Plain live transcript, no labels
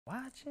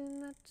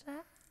Watching the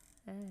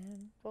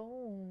tide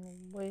roll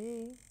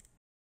away.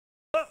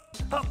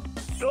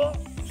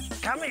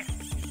 Come here.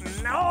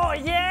 Oh,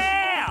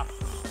 yeah.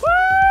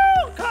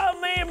 Woo!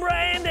 Come here,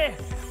 Brandy.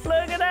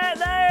 Look at that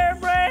there,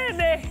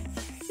 Brandy.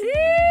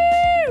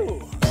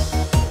 Ew!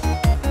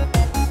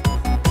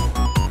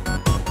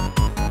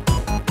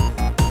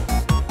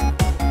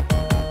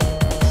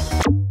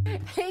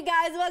 Hey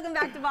guys, welcome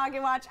back to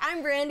Pocket Watch.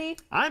 I'm Brandy.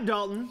 I'm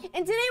Dalton.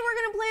 And today we're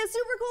gonna play a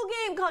super cool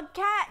game called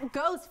Cat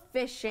Goes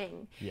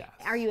Fishing. Yes.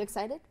 Are you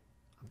excited?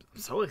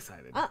 I'm so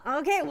excited.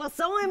 Okay, well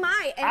so am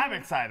I. And I'm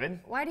excited.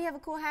 why do you have a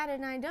cool hat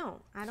and I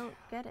don't? I don't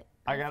get it.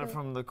 I got it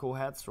from the cool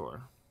hat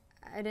store.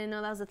 I didn't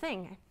know that was a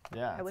thing.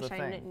 Yeah, I it's wish a I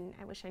thing. didn't.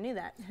 I wish I knew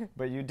that.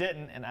 But you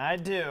didn't, and I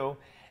do.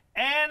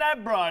 And I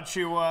brought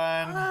you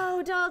one.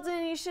 Oh,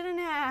 Dalton, you shouldn't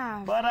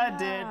have. But I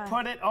did.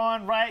 Put it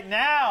on right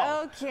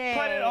now. Okay.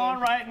 Put it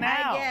on right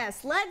now. I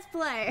guess. Let's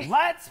play.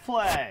 Let's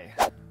play.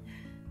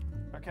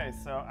 Okay,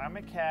 so I'm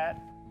a cat.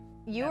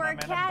 You and are I'm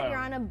a in a cat, boat. you're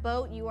on a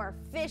boat, you are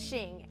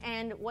fishing.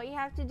 And what you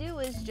have to do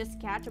is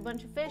just catch a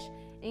bunch of fish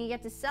and you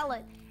get to sell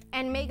it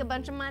and make a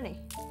bunch of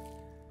money.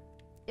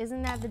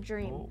 Isn't that the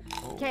dream?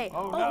 Okay.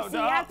 No,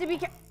 so you have to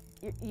be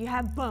you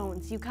have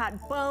bones. You caught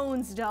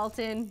bones,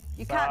 Dalton.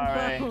 You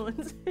caught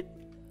bones.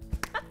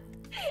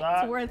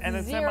 It's worth and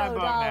it's $0. in my boat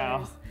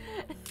now.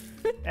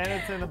 And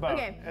it's in the boat.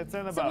 Okay. It's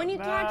in the boat. So when you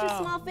catch a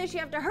No. small fish, you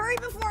have to hurry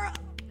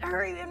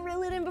and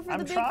reel it in before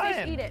the big trying.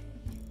 fish eat it.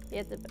 You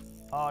have to,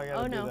 Oh, I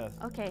gotta do no. this.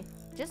 Okay.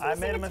 Just I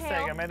loosen made a the mistake.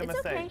 tail. I made a It's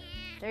mistake. Okay.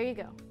 There you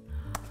go.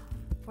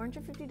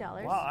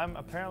 $450. Wow, I'm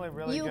apparently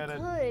really good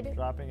at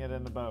dropping it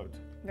in the boat.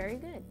 Very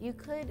good. You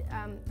could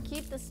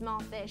keep the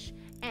small fish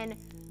and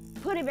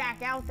put it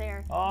back out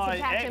there Oh, to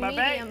he catch ate a my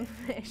bait. medium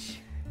fish.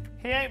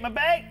 He ate my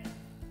bait.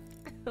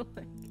 Oh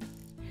my God.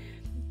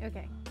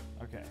 Okay.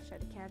 Okay. Try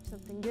to catch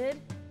something good.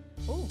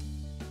 Ooh,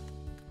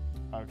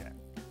 Okay.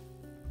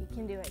 you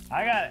can do it.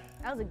 I got it.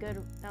 That was a good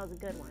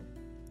one.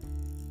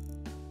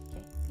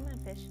 Okay, come on,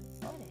 fish.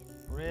 Get it.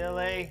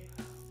 Really?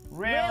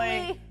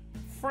 Really?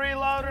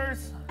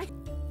 Freeloaders?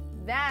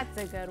 That's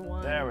a good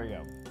one. There we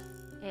go.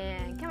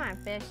 And come on,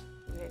 fish.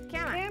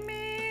 Come on. Come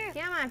here.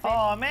 Come on, fish.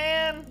 Oh,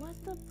 man. What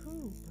the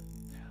poop?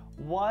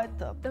 What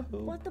the poop?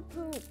 What the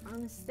poop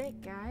on a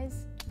stick,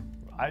 guys?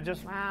 I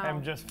just Wow.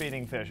 am just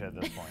feeding fish at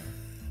this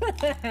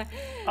point.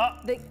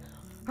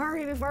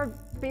 Hurry before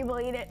people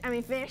eat it. I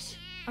mean, fish.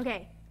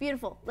 Okay,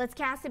 beautiful. Let's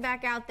cast it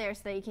back out there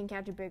so that you can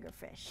catch a bigger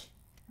fish.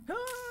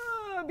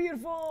 Ah,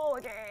 beautiful.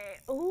 Okay.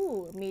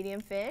 Ooh,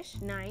 medium fish.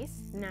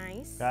 Nice,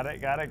 nice. Got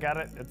it, got it, got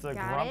it. It's a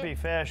grumpy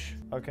fish.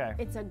 Okay.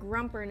 It's a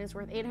grumper and it's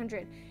worth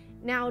 800.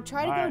 Now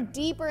try to All go right.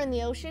 deeper in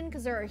the ocean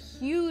because there are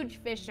huge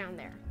fish down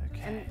there.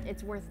 Okay. And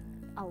it's worth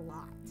a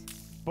lot.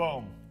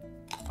 Boom.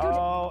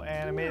 Oh,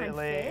 and Come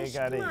immediately on, fish. it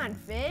got Come eaten. on,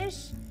 fish.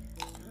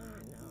 Oh,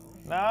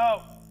 no.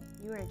 No.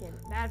 You are getting,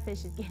 that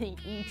fish is getting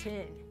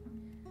eaten.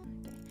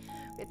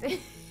 Okay,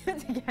 we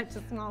have to catch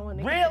a small one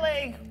again.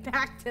 Really?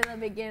 Back to the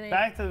beginning.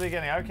 Back to the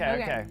beginning. Okay,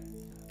 Okay. okay.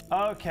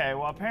 Okay,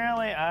 well,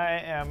 apparently I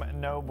am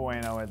no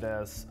bueno with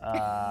this.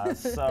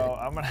 So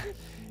I'm gonna,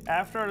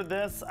 after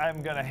this,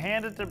 I'm gonna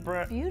hand it to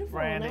Beautiful,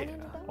 Brandy.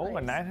 $900. Oh,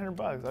 and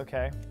 $900,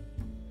 okay.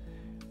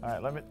 All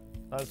right,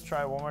 let's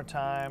try one more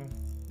time.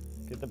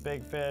 Get the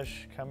big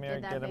fish. Come here,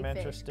 that get him big fish.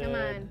 interested. Come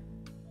on.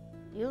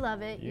 You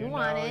love it. You You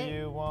want know it.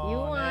 you want You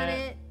want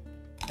it.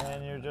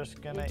 And you're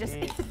just gonna Just-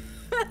 eat.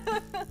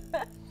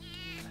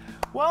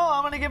 Well,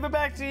 I'm gonna give it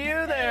back to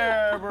you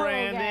there,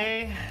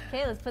 Brandy.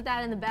 Okay, let's put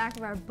that in the back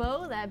of our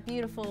boat. That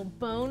beautiful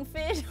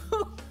bonefish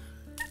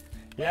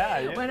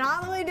Yeah, went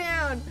all the way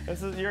down.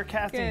 you're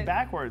casting Good.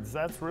 backwards.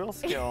 That's real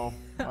skill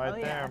right Oh,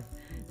 there. yeah.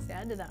 See,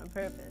 I did that on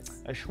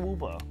purpose. A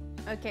schwooba.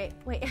 Okay,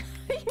 wait.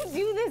 You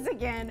do this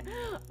again.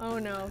 Oh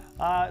no.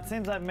 It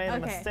seems I've made a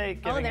Okay. mistake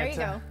Oh, giving there it you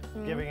to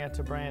go. giving it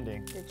to Brandy.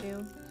 Did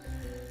you?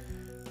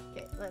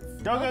 Okay, let's.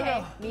 Go, go,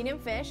 okay, go. medium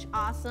fish,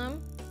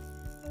 awesome.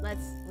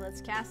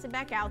 Let's cast it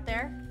back out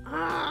there.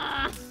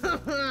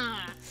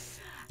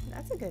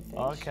 That's a good fish.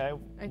 Okay.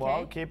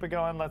 Well, keep it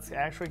going. Let's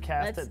actually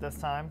cast it this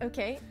time.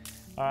 Okay.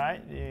 All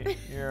right.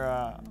 You're.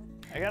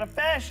 I got a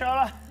fish. Hold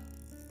on.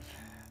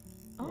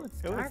 Oh, it's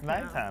It was dark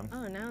nighttime.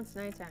 now. Oh, now it's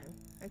nighttime.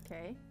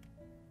 Okay.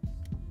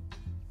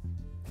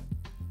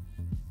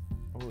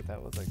 Oh,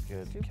 that was a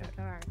good Super catch.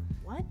 dark.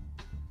 What?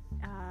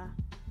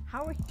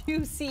 How do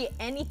you see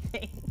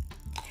anything?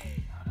 No.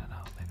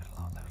 Leave it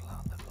alone. Leave it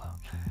alone. Leave it alone.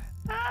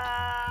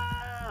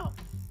 Ow!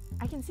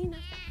 I can see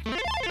nothing.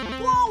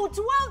 Whoa,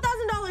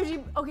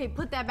 $12,000. Okay,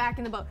 put that back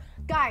in the boat.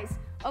 Guys,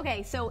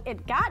 okay, so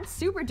it got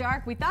super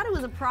dark. We thought it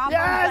was a problem.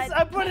 Yes, but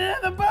I put it in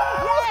the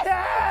boat.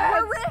 yes,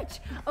 we're rich.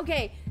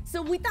 Okay,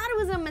 so we thought it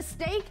was a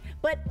mistake,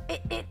 but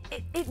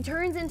it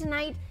turns into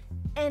night,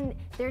 and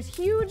there's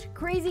huge,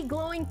 crazy,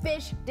 glowing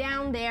fish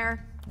down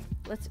there.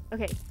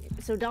 Okay,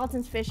 so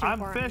Dalton's fishing I'm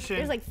for him. fishing.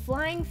 There's like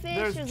flying fish.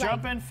 There's like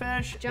jumping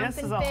fish. This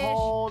jumping is a fish,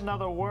 whole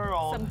nother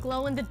world. some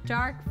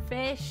glow-in-the-dark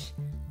fish.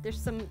 There's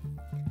some.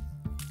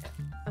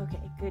 Okay,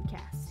 good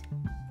cast.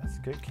 That's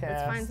a good cast.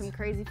 Let's find some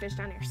crazy fish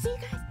down here. See,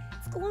 guys,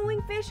 it's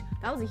glowing fish.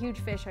 That was a huge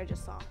fish I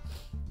just saw.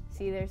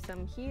 see there's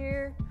some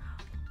here.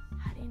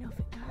 How do you know if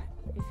it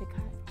got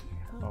hooked?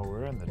 Oh,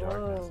 we're in the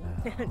darkness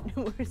now.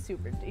 We're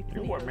super deep.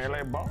 You were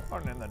merely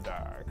born in the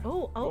dark.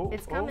 Oh,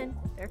 it's coming.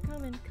 They're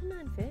coming. Come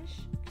on, fish.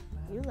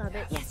 You love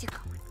it. Yes, you're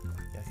going.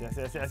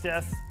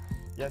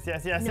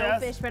 Yes. No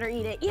fish better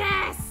eat it.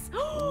 Yes!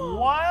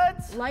 What?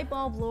 Light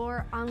bulb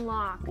lure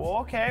unlocked. Well,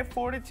 okay,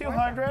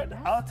 4,200.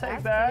 I'll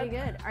take that. Pretty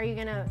good. Are you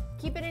gonna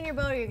keep it in your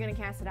boat or you're gonna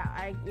cast it out?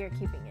 You're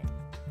keeping it.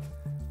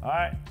 All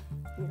right.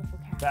 Beautiful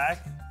cast.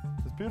 Back.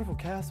 This beautiful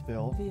cast,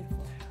 Bill.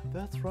 Beautiful.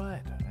 That's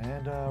right.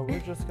 And we're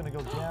just gonna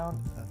go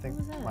down. I think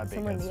my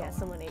bait got stolen.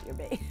 Someone ate your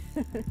bait.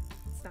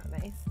 It's not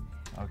nice.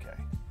 Okay.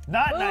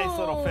 Not nice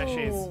little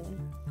fishies.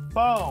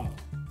 Boom.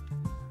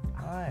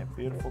 All right,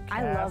 beautiful cast.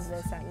 I love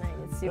this at night.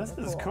 It's super cool.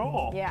 This is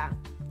cool. Yeah.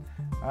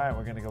 All right,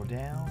 we're gonna go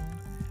down.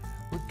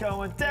 We're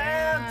going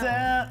down.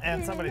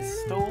 And somebody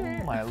stole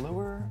my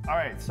lure. All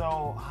right,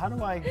 so how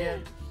do I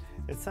get,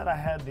 it said I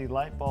had the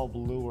light bulb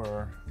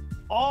lure.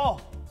 Oh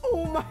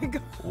my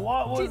God.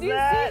 What was Did you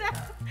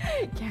that?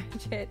 see that?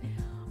 Catch it.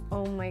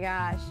 Oh my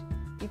gosh.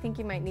 You think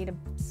you might need a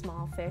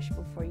small fish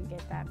before you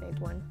get that big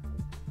one?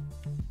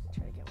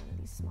 Try to get one of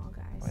these small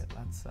guys. Wait,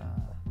 let's, what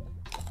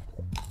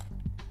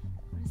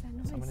is that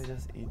noise? somebody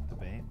just eat the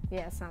bait?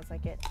 Yeah, it sounds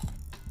like it.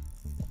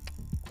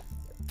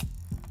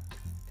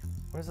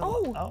 Where's the,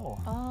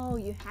 Oh,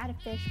 you had a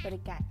fish, but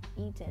it got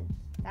eaten.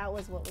 That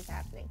was what was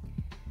happening.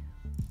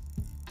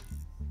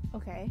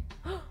 Okay.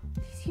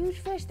 These huge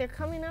fish, they're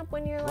coming up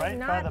when you're like right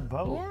not. by the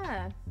boat.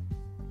 Yeah.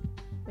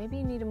 Maybe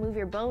you need to move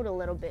your boat a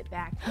little bit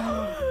back.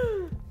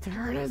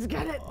 There it is,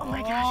 get it. Oh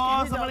my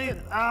gosh, get it. Somebody,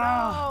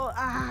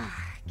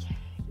 Okay.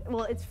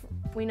 Well,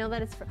 we know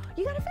that it's for,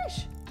 you got a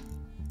fish.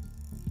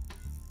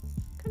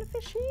 What kind of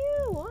fish are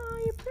you?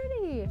 Oh, you're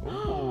pretty.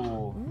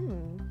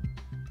 Ooh.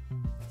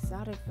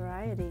 Exotic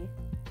variety.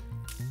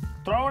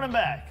 Throwing him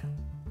back.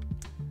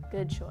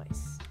 Good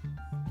choice.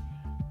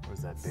 Where's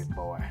that big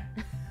boy?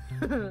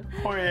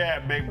 Where you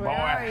at, big boy? Where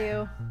are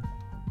you?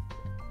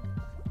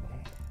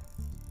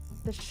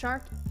 The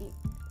shark.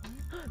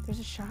 There's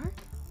a shark?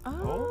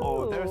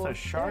 Oh, there's a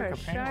shark there are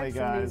apparently, sharks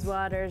guys. in these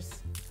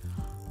waters.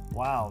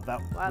 Wow, That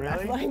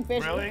really? flying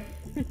fish. Really?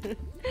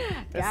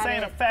 This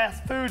ain't a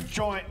fast food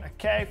joint,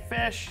 okay,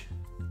 fish?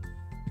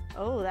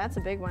 Oh, that's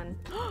a big one.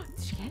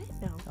 Did you get it?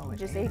 No. You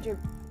just ate your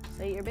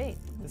bait.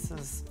 This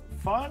is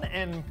fun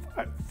and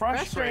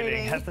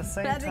frustrating at the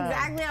same time. That's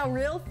exactly how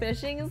real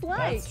fishing is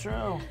like. That's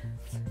true.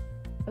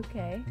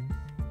 Okay.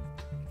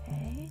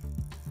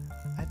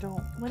 I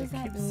don't. What does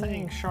that keep mean?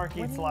 saying shark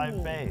What eats do you live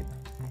mean? bait.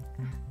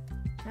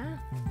 Huh?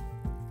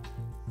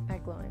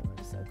 That glowing one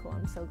is so cool.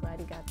 I'm so glad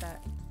you got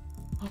that.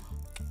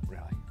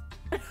 Really?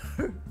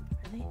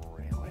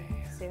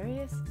 Really?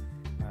 Serious?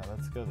 All right,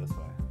 let's go this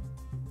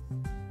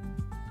way.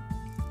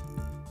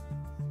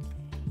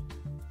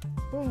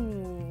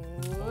 Boom.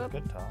 Oh,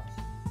 good toss.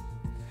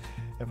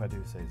 If I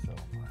do say so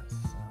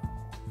myself.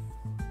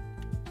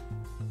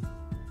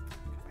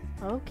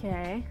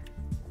 Okay.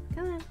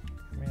 Come on.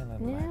 Come here,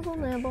 little Nibble,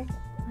 lady fish. nibble.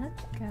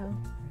 Let's go.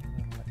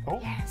 Oh,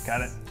 Yes.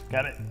 got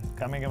it.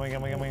 Coming.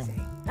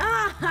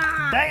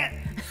 Ah! Dang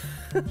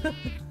it!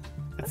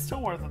 It's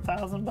still worth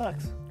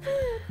 $1,000.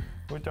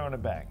 We're throwing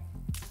it back.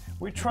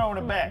 We're throwing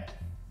it back.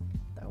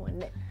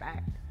 Throwing it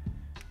back.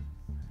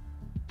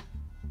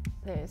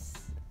 I feel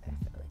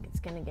like it's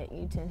gonna get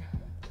eaten.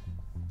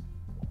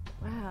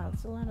 Wow,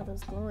 there's a lot of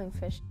those glowing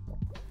fish.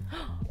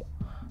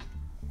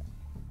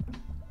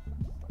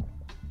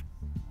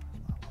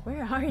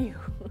 Where are you?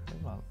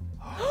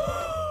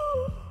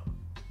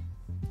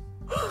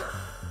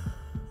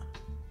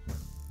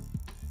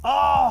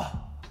 Oh!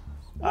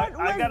 What I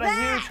was got that?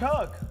 a huge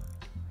hook.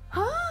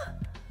 Huh?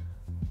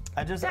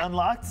 I just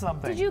unlocked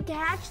something. Did you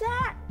catch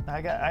that?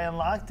 I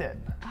unlocked it.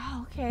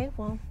 Oh, okay.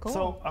 Well, cool.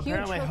 So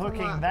apparently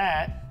hooking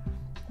that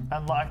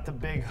unlocked a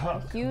big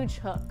hook. Huge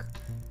hook.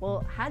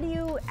 Well, how do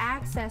you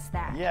access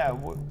that? Yeah.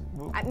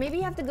 Maybe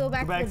you have to go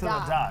back to the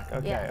dock.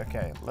 Okay, Yeah.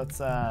 okay.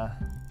 Let's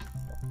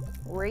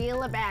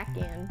Reel it back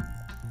in.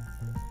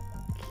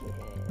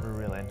 We're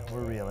reeling.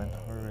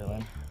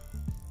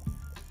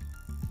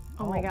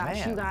 Oh my gosh,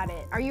 man. you got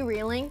it. Are you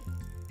reeling?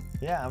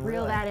 Yeah, I'm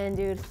Reel reeling. that in,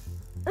 dude.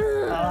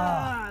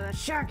 The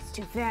shark's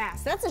too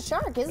fast. That's a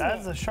shark, isn't it? That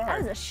is a shark.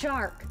 That is a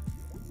shark.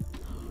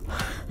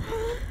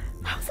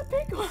 That was a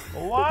big one.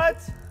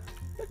 What?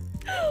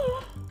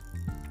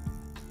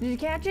 Did you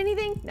catch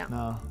anything? No.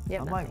 No.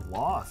 Yep, I'm nothing. like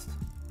lost.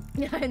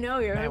 Yeah, I know.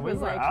 Your Man, hook we was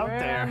were like, out where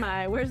there. am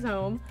I? Where's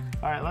home?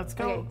 All right, let's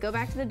go. Okay, go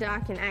back to the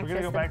dock and access We're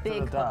gonna go back the to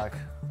big the dock.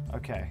 hook.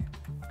 Okay.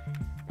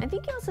 I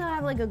think you also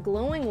have like a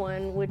glowing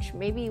one, which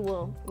maybe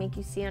will make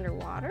you see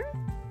underwater.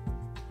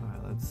 All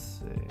right, let's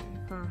see.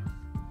 Huh. I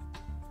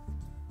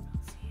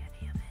don't see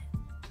any of it.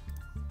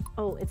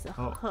 Oh, it's a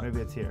Oh, hook. maybe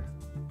it's here.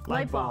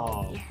 Light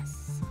bulb.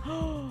 Yes.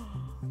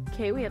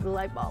 Okay, we have the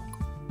light bulb.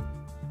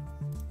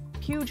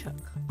 Huge hook.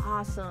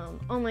 Awesome.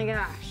 Oh my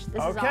gosh,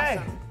 this is Okay.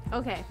 awesome.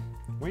 Okay.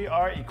 We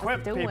are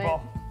equipped, Let's do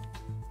people.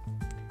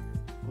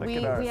 Look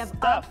at our we have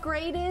stuff.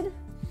 upgraded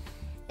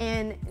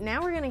And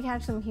now we're gonna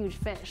catch some huge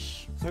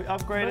fish. So we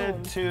upgraded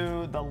Boom.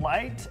 to the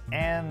light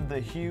and the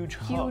huge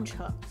hook. Huge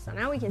hook. So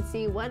now we can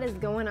see what is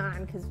going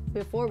on, because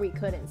before we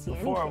couldn't see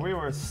anything. Before we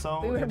were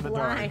so We were in the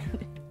blind.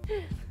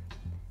 dark.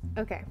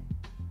 Okay.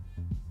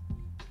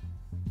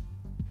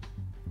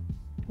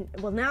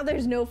 Well, now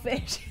there's no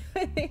fish.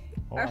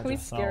 Oh, Are I we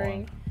just saw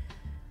scaring one.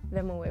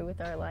 them away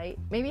with our light?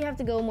 Maybe you have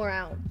to go more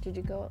out. Did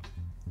you go?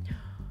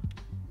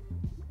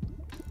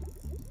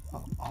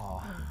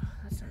 Oh,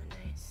 That's not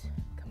nice.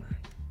 Come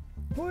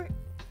on.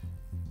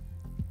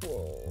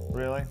 Whoa.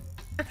 really?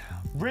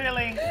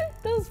 Really?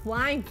 Those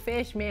flying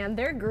fish, man,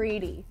 they're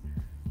greedy.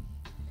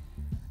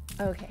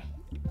 Okay.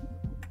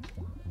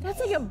 That's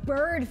like a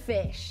bird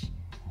fish.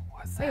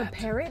 What's Like a that?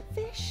 parrot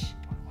fish?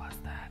 What was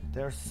that?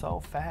 They're so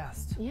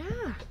fast. Yeah.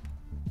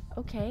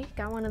 Okay,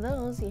 got one of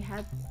those. You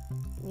had,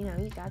 you know,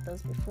 you got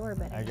those before,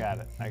 but I got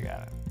it. I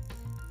got it.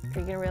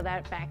 you're gonna reel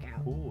that back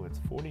out. Ooh, it's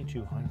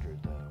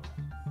 4,200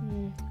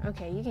 though.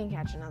 Okay, you can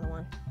catch another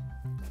one.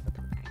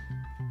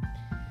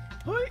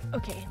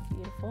 Okay,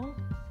 beautiful.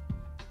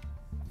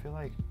 I feel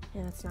like,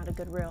 Yeah, that's not a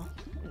good reel.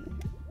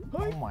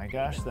 oh my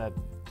gosh, that.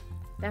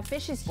 That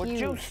fish is Would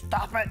huge. you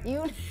stop it?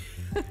 You.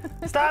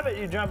 Stop it,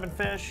 you jumping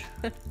fish.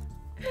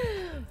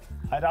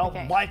 I don't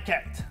Okay. like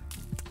it.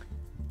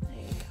 There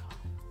you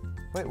go.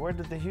 Wait, where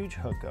did the huge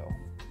hook go?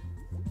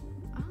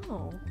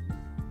 Oh.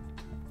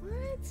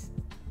 What?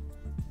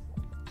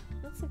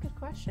 That's a good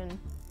question.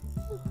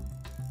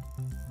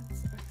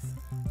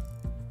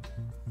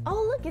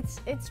 Oh, look,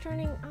 it's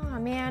turning. Oh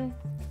man,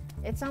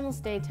 it's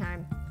almost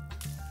daytime. The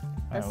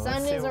All right, well, sun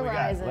let's see is what we got.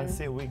 arising. Let's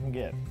see what we can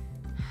get.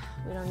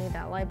 We don't need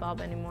that light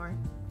bulb anymore.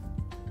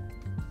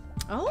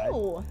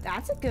 Oh,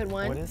 that's a good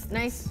one. What is this?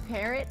 Nice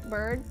parrot,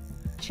 bird,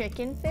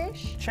 chicken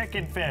fish.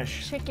 Chicken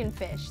fish. Chicken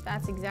fish.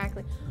 That's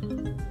exactly.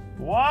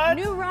 What?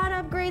 New rod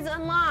upgrades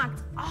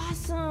unlocked.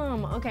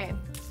 Awesome. Okay.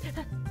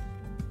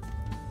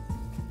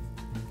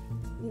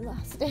 You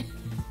lost it.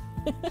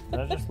 Did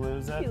I just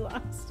lose it? You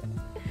lost it.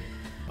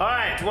 All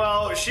right,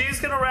 well, she's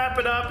gonna wrap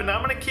it up and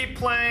I'm gonna keep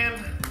playing.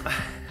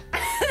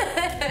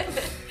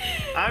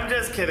 I'm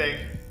just kidding.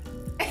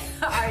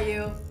 Are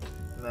you?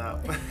 No.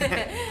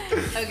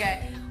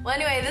 Okay. Well,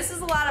 anyway, this is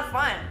a lot of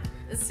fun.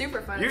 It's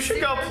super fun. You It's should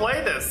go super-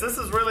 play this. This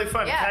is really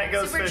fun. Yeah, Cat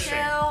goes super fishing.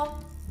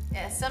 chill.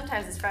 Yeah,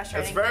 sometimes it's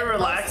frustrating. It's very but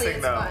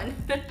relaxing, mostly though.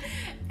 it's fun.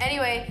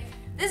 Anyway,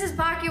 this is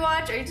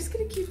Pocket.watch. Are you just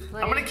gonna keep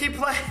playing? I'm gonna keep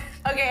playing.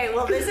 Okay,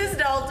 well, this is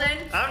Dalton.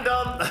 I'm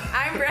done.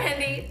 I'm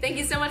Brandy. Thank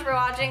you so much for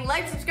watching.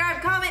 Like,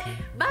 subscribe, comment.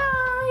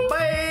 Bye.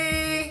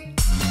 Bye.